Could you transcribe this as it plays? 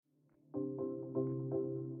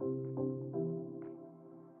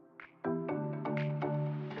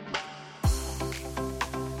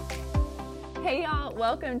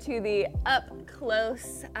welcome to the Up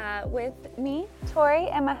Close with me, Tori,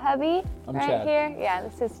 and my hubby I'm right Chad. here. Yeah,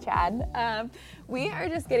 this is Chad. We are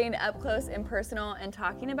just getting up close and personal and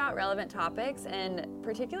talking about relevant topics and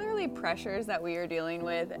particularly pressures that we are dealing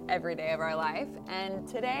with every day of our life. And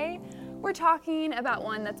today we're talking about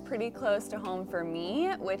one that's pretty close to home for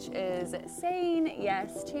me, which is saying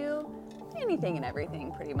yes to anything and everything,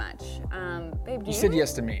 pretty much. Babe, You said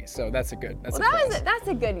yes to me, so that's a good. That's that's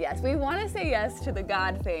a good yes. We want to say yes to the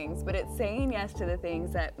God things, but it's saying yes to the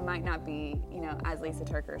things that might not be, as Lisa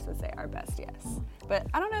Turkers would say, our best yes. But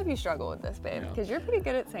I don't know if you struggle with this, babe, because you're pretty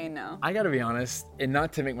good at saying no. I gotta be honest, and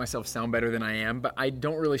not to make myself sound better than I am, but I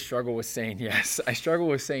don't really struggle with saying yes. I struggle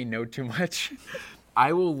with saying no too much.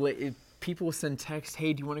 People send text,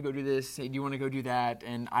 hey, do you want to go do this? Hey, do you want to go do that?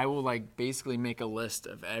 And I will basically make a list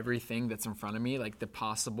of everything that's in front of me, like the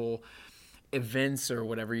possible events or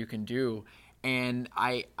whatever you can do. And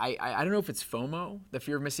I don't know if it's FOMO, the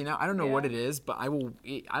fear of missing out. I don't know what it is, but I will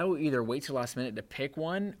either wait till last minute to pick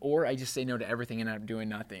one, or I just say no to everything and end up doing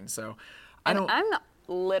nothing. So I'm the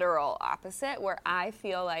literal opposite, where I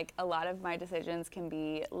feel like a lot of my decisions can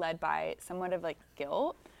be led by somewhat of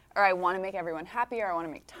guilt. Or I want to make everyone happy, or I want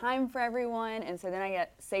to make time for everyone, and so then I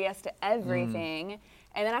say yes to everything,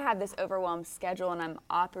 and then I have this overwhelmed schedule, and I'm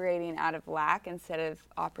operating out of lack instead of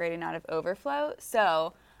operating out of overflow.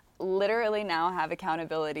 So literally now I have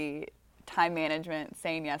accountability, time management,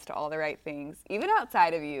 saying yes to all the right things, even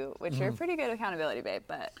outside of you, which you're pretty good at accountability, babe,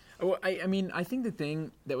 but... Well, I think the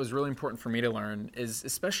thing that was really important for me to learn is,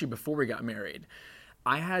 especially before we got married,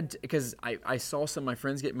 because I saw some of my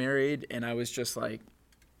friends get married, and I was just like,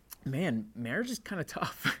 man, marriage is kind of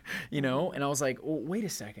tough, And I was like, well, wait a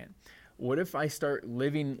second. What if I start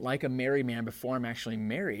living like a married man before I'm actually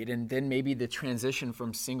married? And then maybe the transition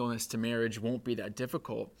from singleness to marriage won't be that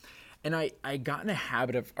difficult. And I got in a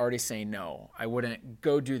habit of already saying no. I wouldn't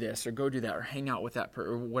go do this or go do that or hang out with that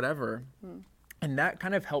or whatever. And that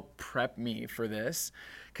kind of helped prep me for this,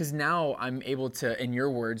 because now I'm able to, in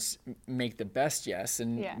your words, make the best yes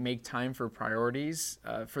and make time for priorities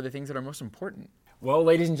for the things that are most important. Well,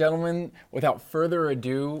 ladies and gentlemen, without further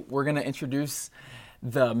ado, we're going to introduce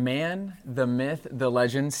the man, the myth, the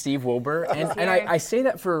legend, Steve Wilbur. And I say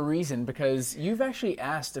that for a reason, because you've actually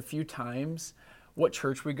asked a few times what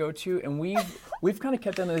church we go to, and we've kind of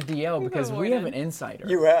kept that on the DL because we have an insider.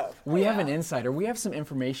 You have. We have an insider. We have some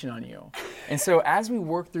information on you. And so as we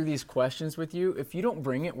work through these questions with you, if you don't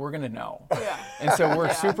bring it, we're going to know. Yeah. And so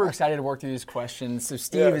we're super excited to work through these questions. So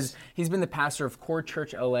Steve he's been the pastor of Core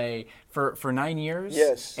Church LA for 9 years.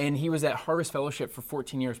 Yes. And he was at Harvest Fellowship for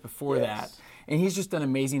 14 years before that. And he's just done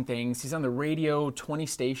amazing things. He's on the radio, 20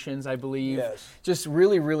 stations, I believe. Yes. Just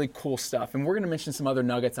really, really cool stuff. And we're going to mention some other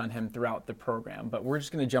nuggets on him throughout the program, but we're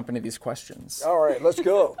just going to jump into these questions. All right, let's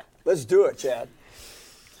go. Let's do it, Chad.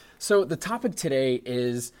 So the topic today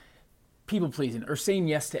is people-pleasing, or saying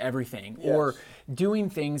yes to everything, or doing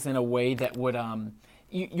things in a way that would,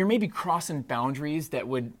 you're maybe crossing boundaries that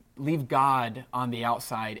would leave God on the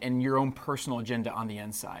outside and your own personal agenda on the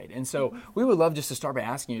inside. And so we would love just to start by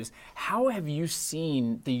asking you is, how have you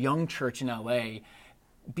seen the young church in LA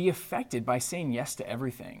be affected by saying yes to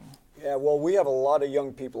everything? Yeah, well, we have a lot of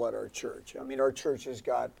young people at our church. I mean, our church has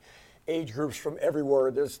got age groups from everywhere.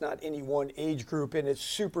 There's not any one age group, and it's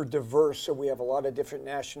super diverse, so we have a lot of different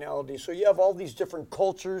nationalities. So you have all these different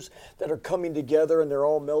cultures that are coming together, and they're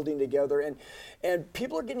all melding together. And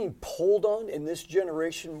people are getting pulled on in this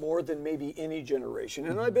generation more than maybe any generation.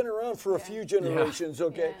 And I've been around for a few generations,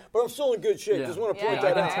 but I'm still in good shape. Just want to point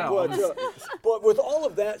that out. But with all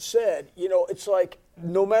of that said, it's like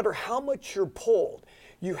no matter how much you're pulled,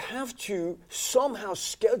 you have to somehow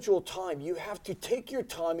schedule time. You have to take your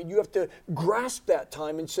time, and you have to grasp that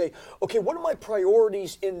time and say, okay, what are my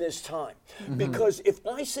priorities in this time? Because if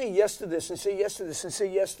I say yes to this and say yes to this and say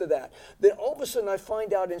yes to that, then all of a sudden I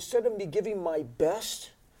find out instead of me giving my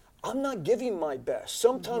best, I'm not giving my best.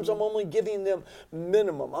 Sometimes I'm only giving them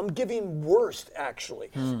minimum. I'm giving worst,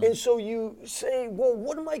 actually. And so you say, well,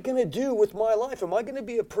 what am I going to do with my life? Am I going to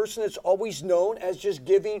be a person that's always known as just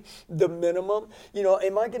giving the minimum?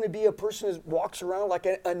 Am I going to be a person that walks around like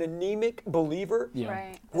an anemic believer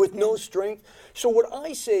with no strength? So what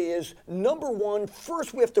I say is, number one,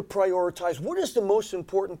 first we have to prioritize what is the most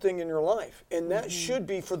important thing in your life. And that should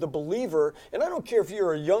be for the believer. And I don't care if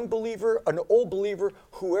you're a young believer, an old believer,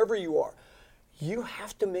 whoever you are. You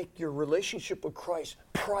have to make your relationship with Christ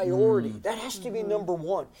priority. That has to be number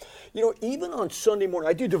one. Even on Sunday morning,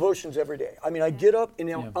 I do devotions every day. I mean, I get up and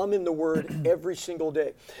I'm in the Word every single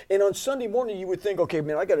day. And on Sunday morning, you would think, okay,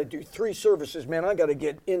 man, I got to do 3 services. Man, I got to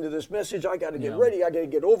get into this message. I got to get ready. I got to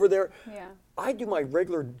get over there. I do my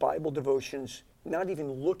regular Bible devotions not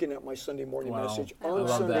even looking at my Sunday morning Wow. message I on love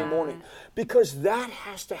Sunday that. morning, because that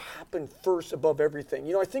has to happen first above everything.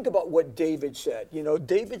 You know, I think about what David said. You know,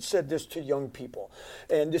 David said this to young people,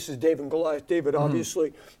 and this is David and Goliath, David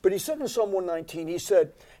obviously, but he said in Psalm 119, he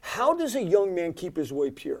said, how does a young man keep his way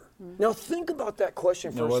pure? Now think about that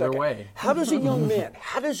question for No a other second. way. How does a young man,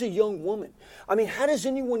 how does a young woman, I mean, how does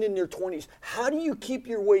anyone in their 20s, how do you keep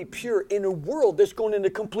your way pure in a world that's going in the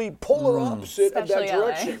complete polar opposite of that Especially LA.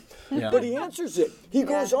 direction? Yeah. But he answers it. He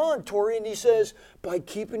goes on, Tori, and he says, by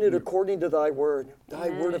keeping it according to thy word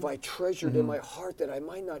have I treasured in my heart that I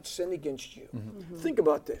might not sin against you. Think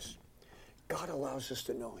about this. God allows us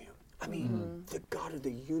to know him. I mean, the God of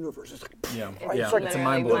the universe. It's like, right? Yeah, It's like it's literally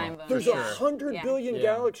mind-blowing. mind-blowing. there's For 100 Yeah. billion Yeah.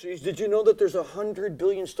 galaxies. Did you know that there's 100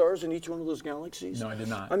 billion stars in each one of those galaxies? No, I did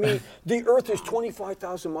not. I mean, the Earth is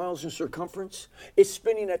 25,000 miles in circumference. It's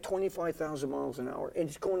spinning at 25,000 miles an hour, and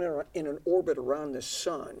it's going in an orbit around the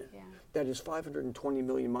sun that is 520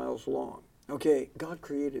 million miles long. Okay, God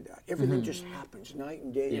created that. Everything just happens night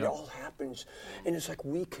and day. It Yeah. all happens. And it's like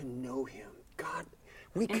we can know him. God,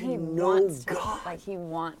 we And he can know wants to, God. like he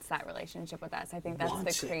wants that relationship with us. I think that's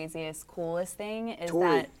Wants the it. craziest, coolest thing is Tori,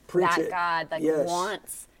 that preach that it. God like Yes.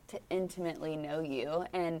 wants to intimately know you.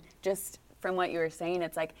 And just from what you were saying,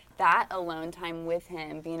 it's like that alone time with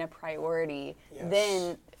him being a priority Yes.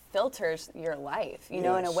 then filters your life. You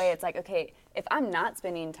know, in a Yes. way it's like, okay, if I'm not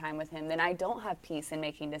spending time with him, then I don't have peace in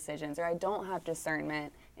making decisions, or I don't have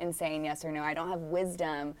discernment in saying yes or no. I don't have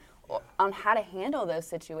wisdom on how to handle those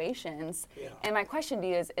situations. Yeah. And my question to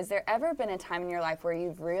you is there ever been a time in your life where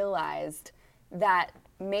you've realized that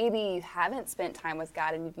maybe you haven't spent time with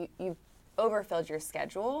God and you've overfilled your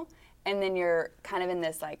schedule, and then you're kind of in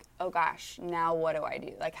this like, oh gosh, now what do I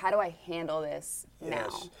do? Like, how do I handle this now?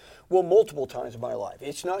 Well, multiple times in my life.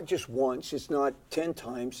 It's not just once. It's not 10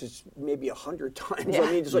 times. It's maybe 100 times. Yeah. I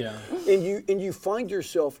mean, it's like, and you find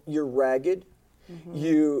yourself, you're ragged.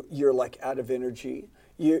 You're like out of energy.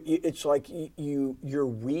 It's like you're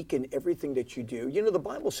weak in everything that you do. You know, the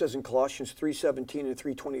Bible says in Colossians 3:17 and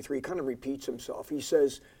 3:23, it kind of repeats himself. He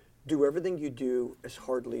says, do everything you do as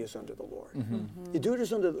heartily as unto the Lord. You do it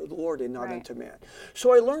as unto the Lord and not Right. unto man.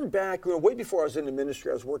 So I learned back, way before I was in the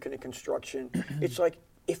ministry, I was working in construction. It's like,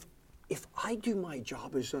 if I do my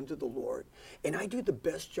job as unto the Lord, and I do the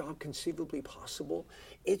best job conceivably possible,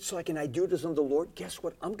 it's like, and I do it as unto the Lord, guess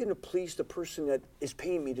what? I'm going to please the person that is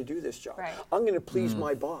paying me to do this job. Right. I'm going to please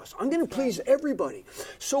my boss. I'm going to please everybody.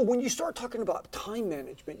 So when you start talking about time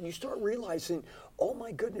management, you start realizing, oh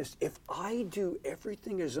my goodness, if I do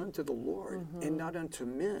everything as unto the Lord and not unto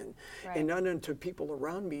men and not unto people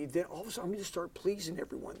around me, then all of a sudden I'm going to start pleasing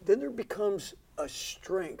everyone. Then there becomes a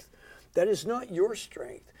strength that is not your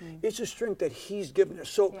strength. It's a strength that he's given us.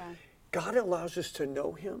 So God allows us to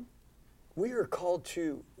know him. We are called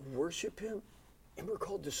to worship him, and we're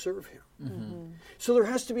called to serve him. So there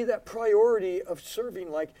has to be that priority of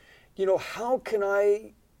serving. Like, how can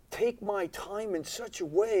I take my time in such a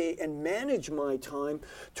way and manage my time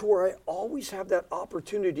to where I always have that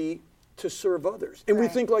opportunity to serve others? And we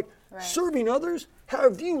think like, serving others?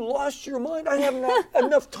 Have you lost your mind? I haven't had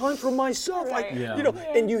enough time for myself. Like,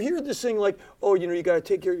 and you hear this thing like, oh, you got to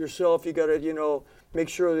take care of yourself. You got to, make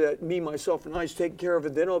sure that me, myself, and I is taken care of,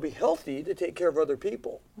 and then I'll be healthy to take care of other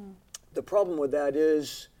people. The problem with that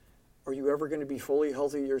is, are you ever going to be fully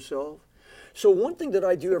healthy yourself? So one thing that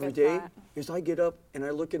I do every day is I get up and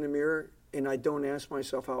I look in the mirror and I don't ask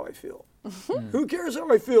myself how I feel. Who cares how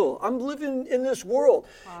I feel? I'm living in this world.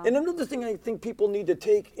 And another thing I think people need to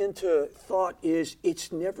take into thought is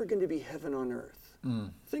it's never going to be heaven on earth.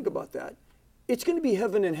 Think about that. It's going to be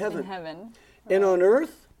heaven in heaven. In heaven. And on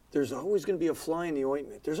earth, there's always going to be a fly in the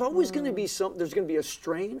ointment. There's always going to be there's going to be a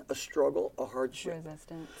strain, a struggle, a hardship.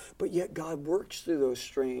 Resistance. But yet God works through those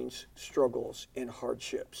strains, struggles, and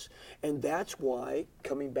hardships. And that's why,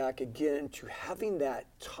 coming back again to having that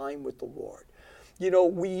time with the Lord,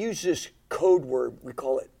 we use this code word, we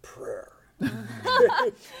call it prayer. I'm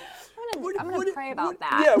going to pray about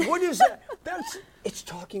that. Yeah, what is that? It's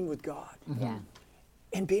talking with God. Yeah.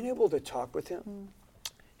 And being able to talk with him.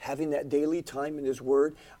 Having that daily time in his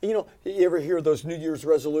word. You ever hear those New Year's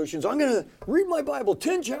resolutions? I'm going to read my Bible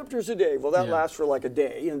 10 chapters a day. Well, that lasts for like a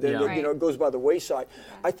day, and then it goes by the wayside.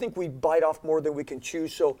 I think we bite off more than we can chew.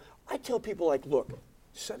 So I tell people, like, look,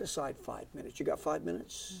 set aside 5 minutes. You got 5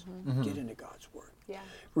 minutes? Get into God's word. Yeah.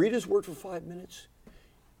 Read his word for 5 minutes.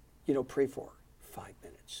 Pray for 5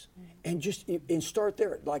 minutes. And start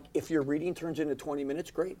there. Like, if your reading turns into 20 minutes,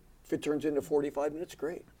 great. If it turns into 45 minutes,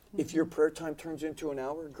 great. If your prayer time turns into an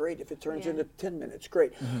hour, great. If it turns into 10 minutes,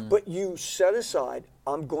 great. But you set aside,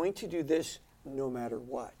 I'm going to do this no matter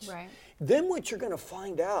what. Right. Then what you're going to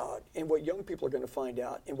find out, and what young people are going to find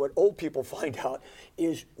out, and what old people find out,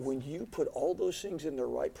 is when you put all those things in their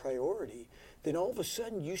right priority, then all of a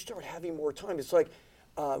sudden you start having more time. It's like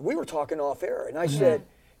we were talking off air, and I said,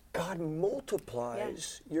 God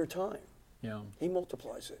multiplies your time. Yeah. He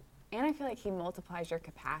multiplies it. And I feel like he multiplies your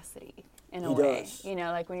capacity in a He way. does. You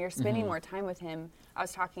know, like when you're spending more time with him, I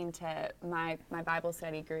was talking to my Bible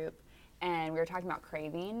study group, and we were talking about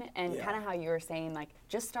craving and kind of how you were saying, like,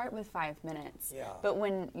 just start with 5 minutes. Yeah. But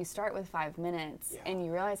when you start with 5 minutes and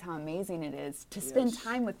you realize how amazing it is to spend Yes.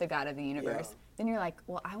 time with the God of the universe, then you're like,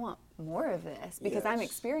 well, I want more of this because I'm Yes.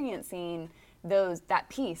 experiencing that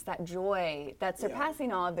peace, that joy, that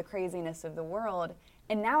surpassing all of the craziness of the world.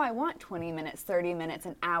 And now I want 20 minutes, 30 minutes,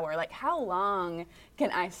 an hour. Like, how long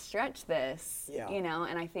can I stretch this? Yeah. You know,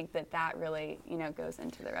 and I think that really, you know, goes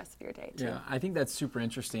into the rest of your day too. Yeah, I think that's super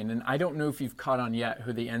interesting. And I don't know if you've caught on yet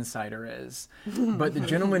who the insider is, but the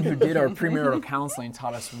gentleman who did our premarital counseling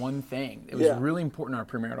taught us one thing. It was really important in our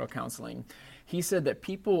premarital counseling. He said that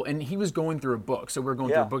people, and he was going through a book, so we're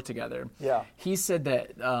going through a book together. Yeah. He said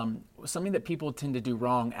that something that people tend to do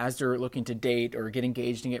wrong as they're looking to date or get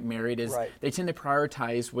engaged and get married is they tend to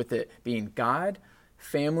prioritize with it being God,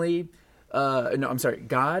 family,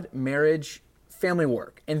 God, marriage, family,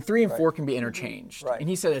 work. And 3 and 4 can be interchanged. Right. And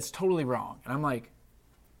he said that's totally wrong. And I'm like,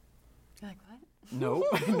 You're like, what? no,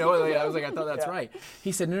 no. I was like, I thought that's right.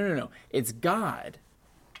 He said, no. It's God,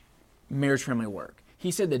 marriage, family, work. He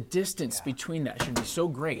said the distance between that should be so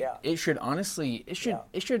great. Yeah. It should honestly, it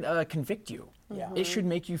should convict you. Yeah. It should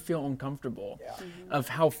make you feel uncomfortable of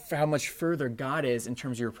how much further God is in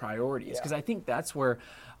terms of your priorities. Because I think that's where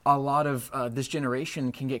a lot of this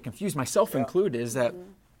generation can get confused, myself included, is that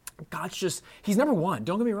God's just, he's number one.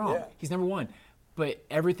 Don't get me wrong. Yeah. He's number one. But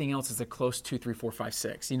everything else is a close 2, 3, 4, 5,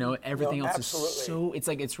 6. You know, everything else absolutely. is so, it's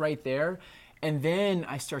like it's right there. And then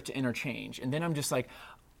I start to interchange. And then I'm just like,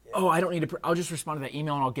 oh, I don't need to, I'll just respond to that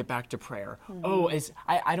email and I'll get back to prayer. Oh,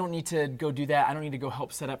 I don't need to go do that. I don't need to go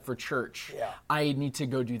help set up for church. Yeah. I need to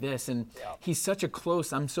go do this. And he's such a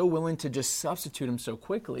close, I'm so willing to just substitute him so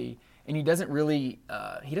quickly. And he doesn't really,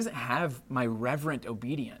 he doesn't have my reverent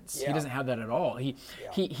obedience. He doesn't have that at all.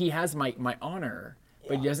 He has my honor,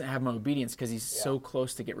 but he doesn't have my obedience because he's so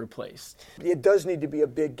close to get replaced. It does need to be a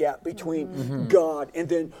big gap between God and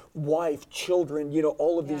then wife, children, you know,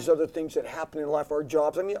 all of these other things that happen in life, our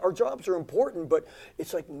jobs. I mean, our jobs are important, but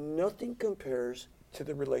it's like nothing compares to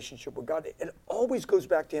the relationship with God. It always goes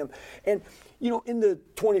back to him. And, you know, in the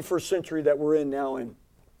 21st century that we're in now, and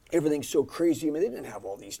everything's so crazy. I mean, they didn't have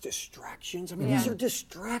all these distractions. I mean, these are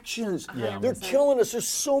distractions. They're killing us. There's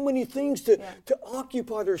so many things to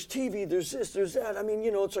occupy. There's TV, there's this, there's that. I mean,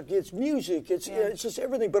 you know, it's like, it's music, it's just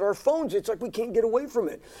everything. But our phones, it's like we can't get away from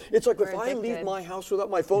it. It's like if I leave my house without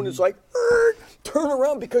my phone, it's like, turn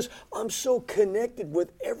around, because I'm so connected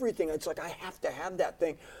with everything. It's like I have to have that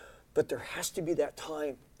thing. But there has to be that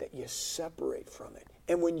time that you separate from it.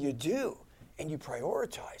 And when you do, and you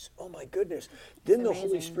prioritize, oh my goodness, then the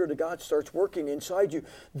Holy Spirit of God starts working inside you.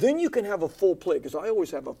 Then you can have a full plate, because I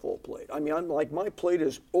always have a full plate. I mean, I'm like, my plate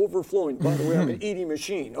is overflowing. By the way, I'm an eating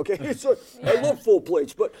machine, okay? It's like, I love full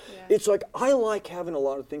plates, but it's like, I like having a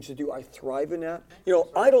lot of things to do. I thrive in that. You know,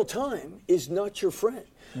 idle time is not your friend.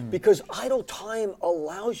 Because idle time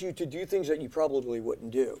allows you to do things that you probably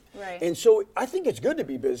wouldn't do. Right. And so I think it's good to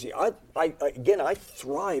be busy. I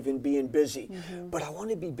thrive in being busy, but I want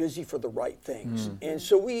to be busy for the right things. And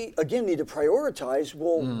so we, again, need to prioritize,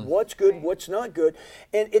 well, what's good, what's not good.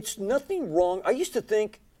 And it's nothing wrong. I used to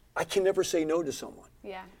think I can never say no to someone.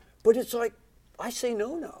 Yeah. But it's like, I say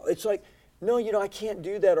no now. It's like, no, you know, I can't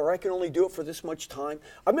do that, or I can only do it for this much time.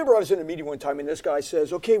 I remember I was in a meeting one time, and this guy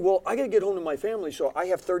says, okay, well, I got to get home to my family, so I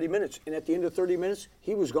have 30 minutes. And at the end of 30 minutes,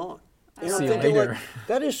 he was gone. And See I'm you thinking, later. like,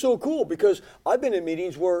 that is so cool, because I've been in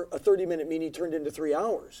meetings where a 30-minute meeting turned into 3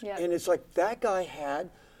 hours. Yeah. And it's like, that guy had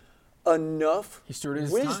enough He stewarded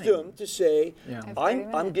his wisdom time. to say, Yeah.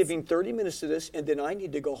 I'm giving 30 minutes to this, and then I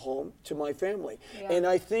need to go home to my family. Yeah. And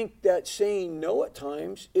I think that saying no at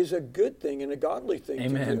times is a good thing and a godly thing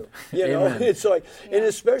Amen. to do. You know, Amen. it's like, and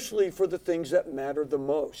especially for the things that matter the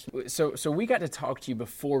most. So we got to talk to you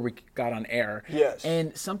before we got on air. Yes.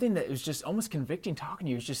 And something that was just almost convicting talking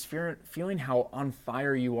to you is just feeling how on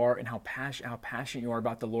fire you are and how passionate you are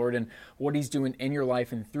about the Lord and what he's doing in your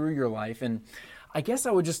life and through your life. And I guess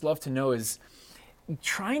I would just love to know is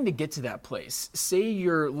trying to get to that place. Say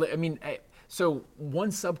so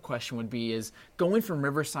one sub question would be is going from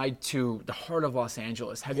Riverside to the heart of Los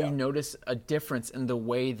Angeles, have you noticed a difference in the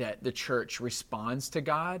way that the church responds to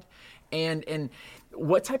God? And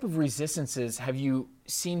what type of resistances have you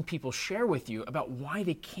seen people share with you about why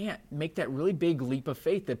they can't make that really big leap of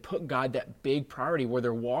faith that put God that big priority where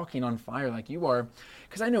they're walking on fire like you are?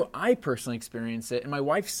 Because I know I personally experience it, and my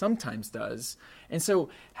wife sometimes does. And so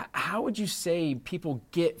how would you say people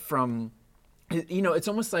get from, it's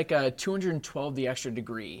almost like a 212 the extra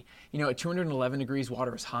degree. At 211 degrees,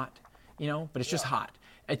 water is hot, but it's just hot.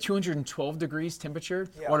 At 212 degrees temperature,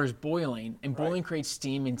 water is boiling, and boiling creates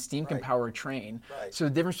steam, and steam can power a train. Right. So the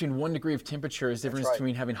difference between 1 degree of temperature is the difference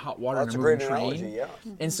between having hot water That's and a a moving great train. analogy, yeah.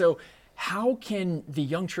 And so how can the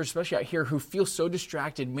young church, especially out here, who feel so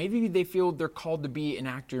distracted, maybe they feel they're called to be an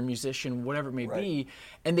actor, musician, whatever it may be,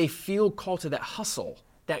 and they feel called to that hustle,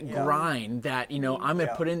 that grind, that, I'm going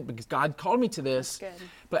to put in, because God called me to this. That's good.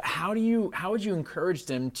 But how would you encourage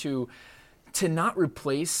them to not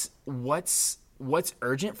replace what's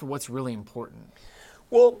urgent for what's really important?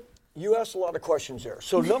 Well, you asked a lot of questions there.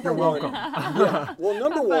 So number one,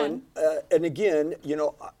 number one, and again,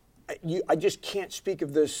 I just can't speak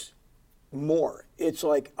of this more. It's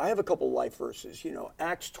like, I have a couple life verses.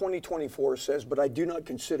 Acts 20:24 says, "But I do not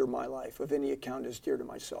consider my life of any account as dear to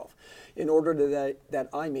myself, in order that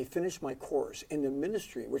I may finish my course in the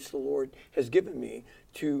ministry which the Lord has given me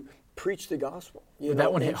to preach the gospel."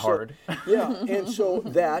 That one hit hard. And so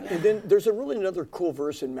that, and then there's another cool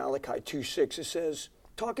verse in Malachi 2:6. It says,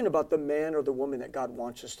 talking about the man or the woman that God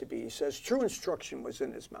wants us to be, he says, "True instruction was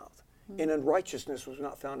in his mouth, and unrighteousness was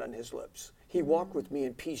not found on his lips. He walked with me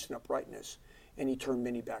in peace and uprightness, and he turned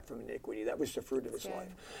many back from iniquity." That was the fruit of his life.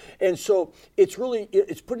 And so it's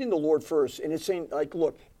putting the Lord first, and it's saying, like,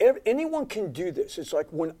 look, anyone can do this. It's like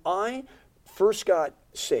when I first got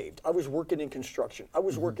saved, I was working in construction. I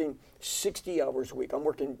was working 60 hours a week. I'm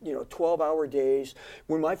working, 12-hour days.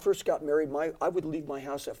 When I first got married, I would leave my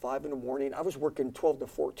house at 5 in the morning. I was working 12 to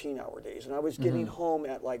 14-hour days, and I was getting home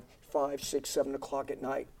at like 5, 6, 7 o'clock at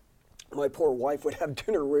night. My poor wife would have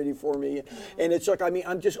dinner ready for me. And it's like,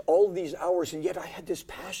 I'm just all of these hours, and yet I had this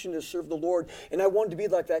passion to serve the Lord. And I wanted to be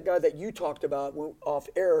like that guy that you talked about off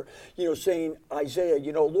air, saying, Isaiah,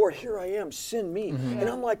 "Lord, here I am, send me." And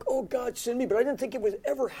I'm like, "Oh God, send me." But I didn't think it would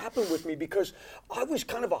ever happen with me because I was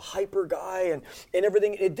kind of a hyper guy and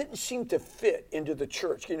everything. It didn't seem to fit into the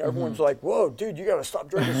church. Everyone's like, "Whoa, dude, you got to stop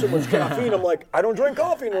drinking so much caffeine." I'm like, "I don't drink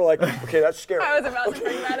coffee." And they're like, "Okay, that's scary." I was about to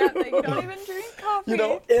bring that up, that you don't even drink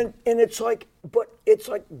coffee. And it's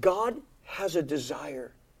like God has a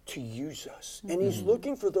desire to use us. And he's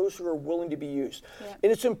looking for those who are willing to be used. Yeah.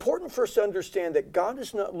 And it's important for us to understand that God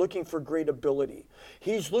is not looking for great ability.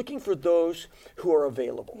 He's looking for those who are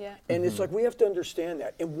available. Yeah. And it's like we have to understand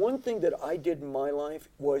that. And one thing that I did in my life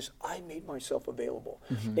was I made myself available.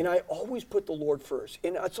 And I always put the Lord first.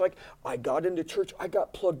 And it's like I got into church. I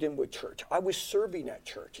got plugged in with church. I was serving at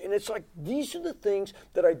church. And it's like these are the things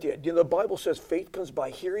that I did. The Bible says faith comes by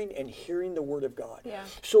hearing, and hearing the word of God. Yeah.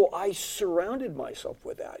 So I surrounded myself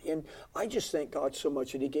with that. And I just thank God so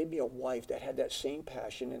much that he gave me a wife that had that same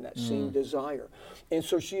passion and that same desire. And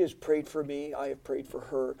so she has prayed for me. I have prayed for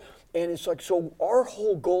her. And it's like, so our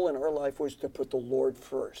whole goal in our life was to put the Lord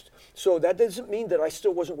first. So that doesn't mean that I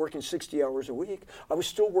still wasn't working 60 hours a week. I was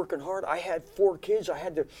still working hard. I had 4 kids. I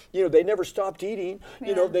had to, they never stopped eating.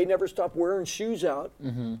 They never stopped wearing shoes out.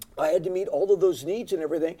 I had to meet all of those needs and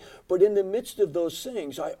everything. But in the midst of those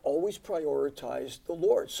things, I always prioritized the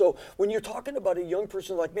Lord. So when you're talking about a young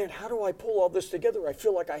person like, man, how do I pull all this together? I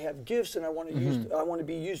feel like I have gifts and I want to I want to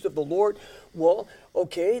be used of the Lord. Well,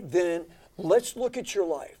 okay, then let's look at your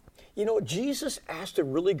life. Jesus asked a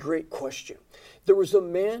really great question. There was a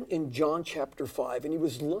man in John chapter 5, and he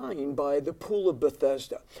was lying by the pool of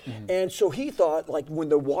Bethesda. And so he thought, like when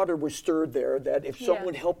the water was stirred there, that if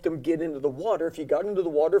someone helped him get into the water, if you got into the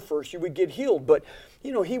water first, you would get healed. But,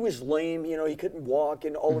 he was lame, he couldn't walk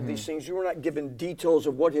and all of these things. We were not given details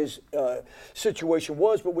of what his situation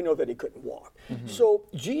was, but we know that he couldn't walk. So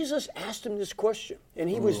Jesus asked him this question, and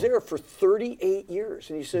he was there for 38 years.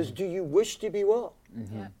 And he says, "Do you wish to be well?"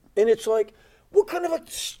 And it's like, what kind of a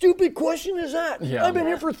stupid question is that? I've been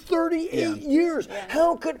here for 38 years.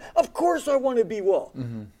 Of course I want to be well.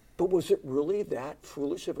 But was it really that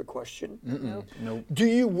foolish of a question? Nope. Do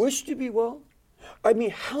you wish to be well? I mean,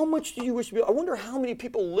 how much do you wish to be well? I wonder how many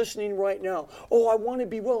people listening right now, oh, I want to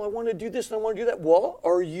be well, I want to do this and I want to do that. Well,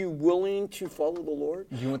 are you willing to follow the Lord?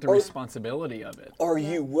 You want the responsibility of it. Are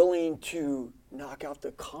you willing to knock out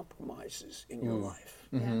the compromises in your life?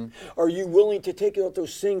 Yeah. Are you willing to take out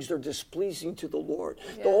those things that are displeasing to the Lord?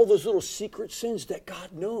 Yeah. All those little secret sins that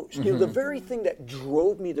God knows. You know, the very thing that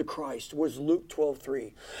drove me to Christ was Luke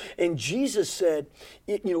 12:3. And Jesus said,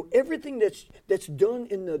 everything that's done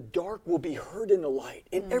in the dark will be heard in the light.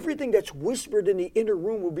 And everything that's whispered in the inner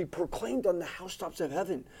room will be proclaimed on the housetops of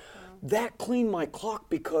heaven. That cleaned my clock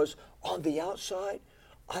because on the outside,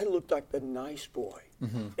 I looked like the nice boy.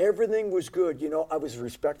 Everything was good. I was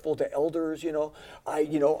respectful to elders.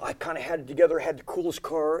 I kind of had it together. Had the coolest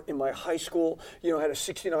car in my high school. Had a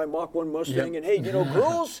 '69 Mach 1 Mustang. Yep. And hey,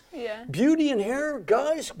 girls, beauty and hair,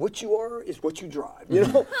 guys, what you are is what you drive.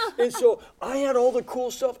 And so I had all the cool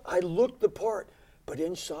stuff. I looked the part, but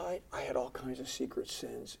inside I had all kinds of secret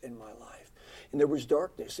sins in my life. And there was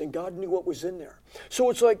darkness, and God knew what was in there. So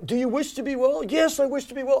it's like, do you wish to be well? Yes, I wish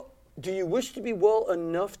to be well. Do you wish to be well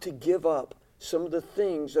enough to give up some of the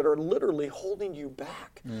things that are literally holding you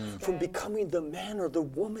back from becoming the man or the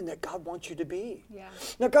woman that God wants you to be? Yeah.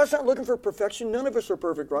 Now, God's not looking for perfection. None of us are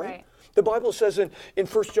perfect, right? The Bible says in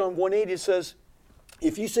 1 John 1:8, it says,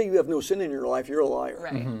 if you say you have no sin in your life, you're a liar.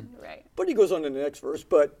 Right. Right. But he goes on to the next verse,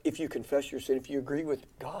 but if you confess your sin, if you agree with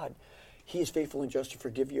God, he is faithful and just to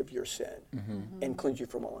forgive you of your sin and cleanse you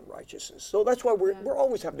from all unrighteousness. So that's why we're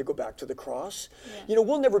always having to go back to the cross.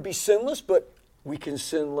 We'll never be sinless, but we can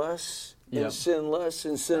sin less and sin less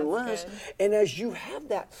and sin less. Good. And as you have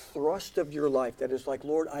that thrust of your life that is like,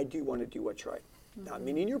 Lord, I do want to do what's right. Not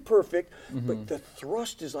meaning you're perfect, but the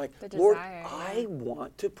thrust is like, The Lord, desire, I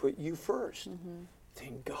want to put you first.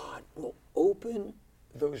 Then God will open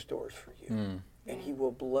those doors for you. And he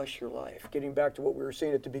will bless your life. Getting back to what we were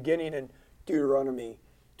saying at the beginning in Deuteronomy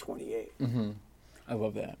 28. I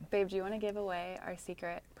love that. Babe, do you want to give away our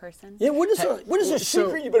secret person? Yeah, what is a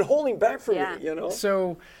secret you've been holding back from me,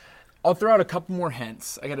 So I'll throw out a couple more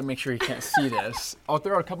hints. I got to make sure you can't see this. I'll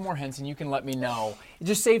throw out a couple more hints and you can let me know.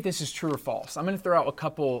 Just say if this is true or false. I'm going to throw out a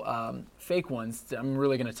couple fake ones that I'm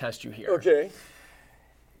really going to test you here. Okay.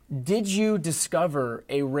 Did you discover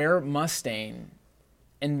a rare Mustang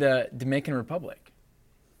in the Dominican Republic?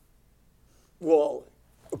 Well,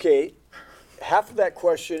 okay. Half of that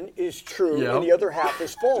question is true, and the other half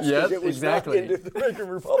is false because it was not in the Dominican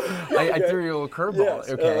Republic. I threw you a little curveball. Yes,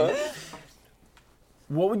 Okay.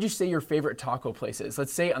 What would you say your favorite taco place is?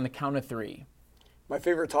 Let's say on the count of 3. My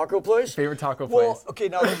favorite taco place? Favorite taco Well, place. okay,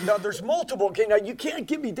 now there's multiple. Okay, now you can't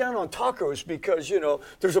get me down on tacos because,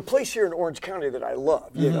 there's a place here in Orange County that I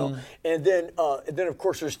love, and then of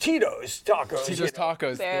course there's Tito's Tacos. Tito's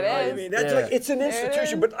Tacos. There it I is. mean, that's like, it's an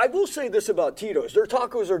institution. But I will say this about Tito's. Their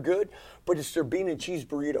tacos are good, but it's their bean and cheese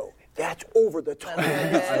burrito. That's over the top.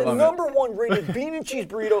 It's the #1 rated bean and cheese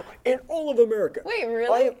burrito in all of America. Wait,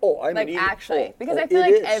 really? I'm like an actually, because I feel it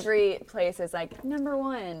like is. every place is like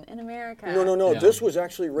 #1 in America. No. Yeah. This was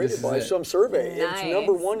actually rated This is by it. some survey. Nice. It's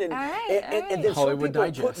 #1, and All right, and then Hollywood some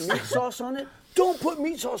people Digest. put meat sauce on it. Don't put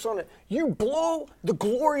meat sauce on it. You blow the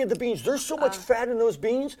glory of the beans. There's so much fat in those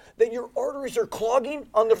beans that your arteries are clogging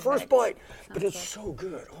on the first bite. But it's so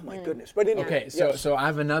good. Oh my goodness. But anyway. Okay, yes. so I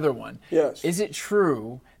have another one. Yes. Is it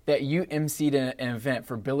true that you emceed an event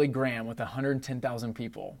for Billy Graham with 110,000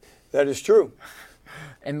 people? That is true.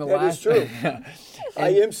 And the That last is true.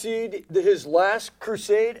 I emceed his last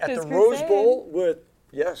crusade at His the Rose crusade. Bowl with,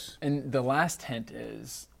 yes. And the last hint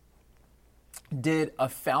is, did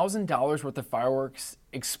 $1,000 worth of fireworks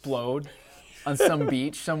explode on some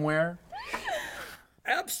beach somewhere?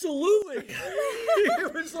 Absolutely.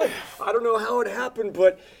 It was like, I don't know how it happened,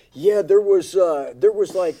 but yeah, there was I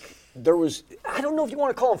don't know if you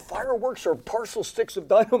want to call them fireworks or parcel sticks of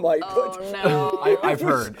dynamite. Oh but no. I've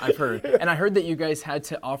heard. And I heard that you guys had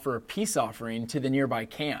to offer a peace offering to the nearby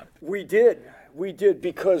camp. We did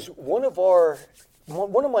because one of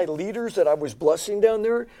my leaders that I was blessing down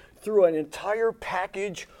there threw an entire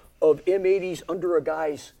package of M80s under a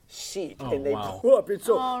guy's seat, and they wow. blew up. And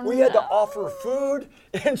so we had to offer food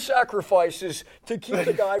and sacrifices to keep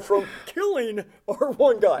the guy from killing our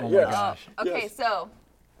one guy. Yes. gosh. Okay, Yes. so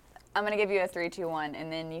I'm gonna give you a 3, 2, 1,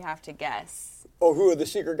 and then you have to guess. Oh, who the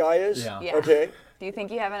secret guy is? Yeah. Yeah. Okay. Do you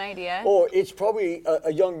think you have an idea? Oh, it's probably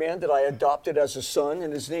a young man that I adopted as a son,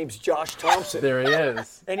 and his name's Josh Thompson. There he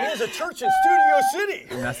is. And he has a church in Studio City.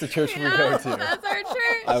 And that's the church we go to. That's our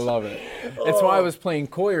church. I love it. That's why I was playing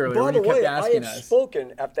coy earlier By when the you kept way, I asking have us.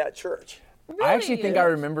 spoken at that church. I actually think I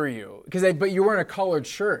remember you, but you were in a collared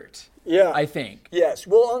shirt. Yeah. I think. Yes.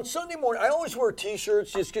 Well, on Sunday morning, I always wear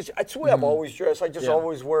T-shirts just because that's the way I've always dressed. I just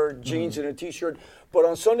always wear jeans and a T-shirt. But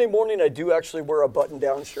on Sunday morning, I do actually wear a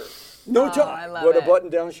button-down shirt. No I tie, love but a it.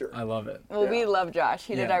 button-down shirt. I love it. Well, we love Josh.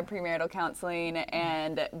 He did Yeah. our premarital counseling,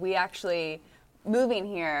 and we actually moving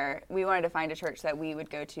here, we wanted to find a church that we would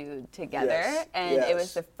go to together. Yes, And it was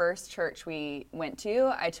yes. the first church we went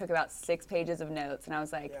to. I took about 6 pages of notes, and I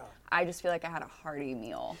was like, Yeah. I just feel like I had a hearty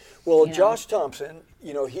meal. Well, you know? Josh Thompson,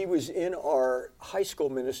 he was in our high school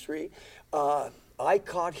ministry. I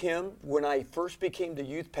caught him when I first became the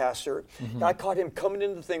youth pastor. I caught him coming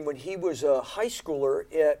into the thing when he was a high schooler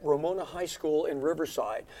at Ramona High School in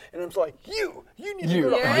Riverside. And I was like, you need to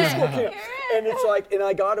go to high school camp. And it's like, and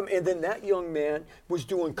I got him. And then that young man was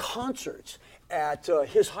doing concerts at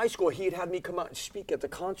his high school. He had me come out and speak at the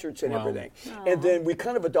concerts and everything. And then we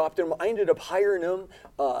kind of adopted him. I ended up hiring him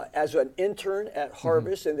as an intern at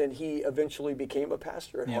Harvest, and then he eventually became a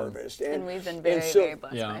pastor at Harvest. And we've been very blessed by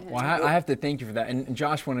him. Well, I have to thank you for that. And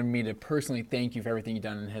Josh wanted me to personally thank you for everything you've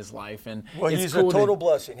done in his life. And well, it's he's cool a total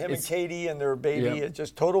blessing. Him and it's- Katie and their baby, it's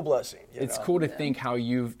just total blessing. It's cool to think how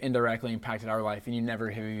you've indirectly impacted our life, and you never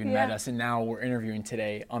have even met us, and now we're interviewing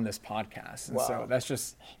today on this podcast. And so that's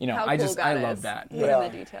just, How cool God I is. love that. Put in the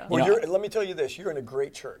details. Well, let me tell you this: you're in a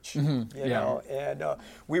great church, you know, and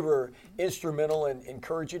we were instrumental in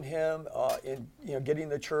encouraging him in getting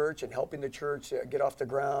the church and helping the church get off the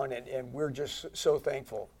ground, and we're just so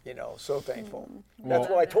thankful, so thankful. That's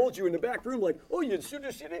why I told you in the back room, like, oh, you should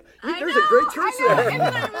have seen it. There's a great church there. And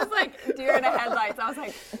then it was like deer in the headlights. I was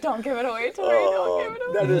like, don't give it away, Tori. Don't give it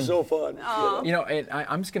away. That is so fun.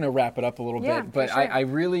 I'm just going to wrap it up a little Yeah, bit, but for sure. I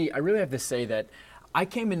really have to say that I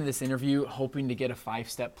came into this interview hoping to get a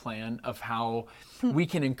 5-step plan of how we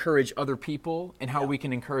can encourage other people and how we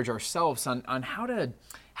can encourage ourselves on how to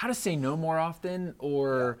say no more often,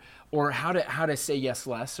 or how to say yes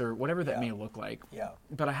less, or whatever that may look like. Yeah.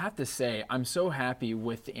 But I have to say, I'm so happy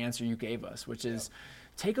with the answer you gave us, which is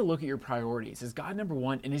take a look at your priorities. Is God number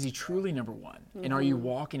one, and is he truly number one? And are you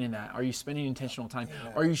walking in that? Are you spending intentional time?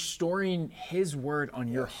 Are you storing his word on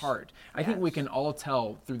your heart? I think we can all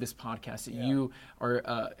tell through this podcast that you are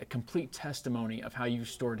a complete testimony of how you've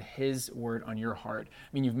stored his word on your heart. I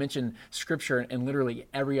mean, you've mentioned scripture and literally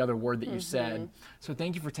every other word that you said. So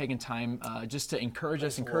thank you for taking time just to encourage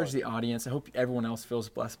us, encourage the audience. I hope everyone else feels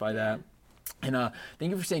blessed by that. And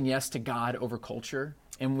thank you for saying yes to God over culture.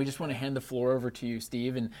 And we just want to hand the floor over to you,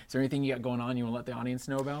 Steve. And is there anything you got going on you want to let the audience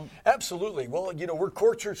know about? Absolutely. Well, we're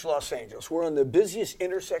Core Church Los Angeles. We're on the busiest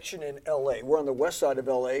intersection in LA. We're on the west side of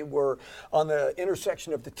LA. We're on the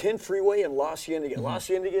intersection of the 10 freeway and La Cienega. La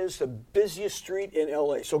Cienega is the busiest street in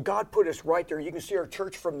LA. So God put us right there. You can see our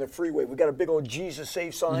church from the freeway. We got a big old Jesus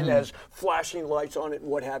Save sign that has flashing lights on it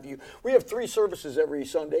and what have you. We have 3 services every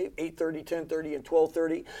Sunday, 8:30, 10:30, and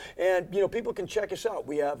 12:30. And people can check us out.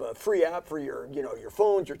 We have a free app for your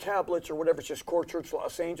phone, your tablets, or whatever. It's just Core Church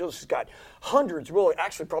Los Angeles. It's got hundreds, really,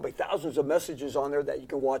 actually probably thousands of messages on there that you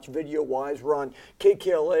can watch video-wise. We're on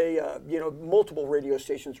KKLA, multiple radio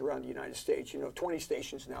stations around the United States. 20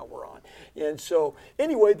 stations now we're on. And so,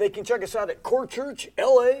 anyway, they can check us out at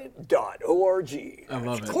corechurchla.org. I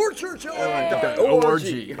love it.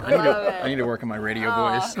 corechurchla.org. I need to work on my radio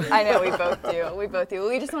voice. I know, we both do. We both do.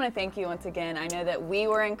 We just want to thank you once again. I know that we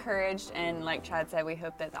were encouraged, and like Chad said, we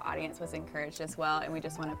hope that the audience was encouraged as well. And we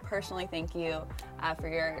just want to personally thank you for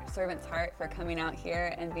your servant's heart for coming out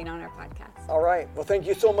here and being on our podcast. All right. Well, thank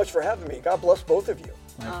you so much for having me. God bless both of you.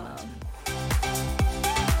 Likewise.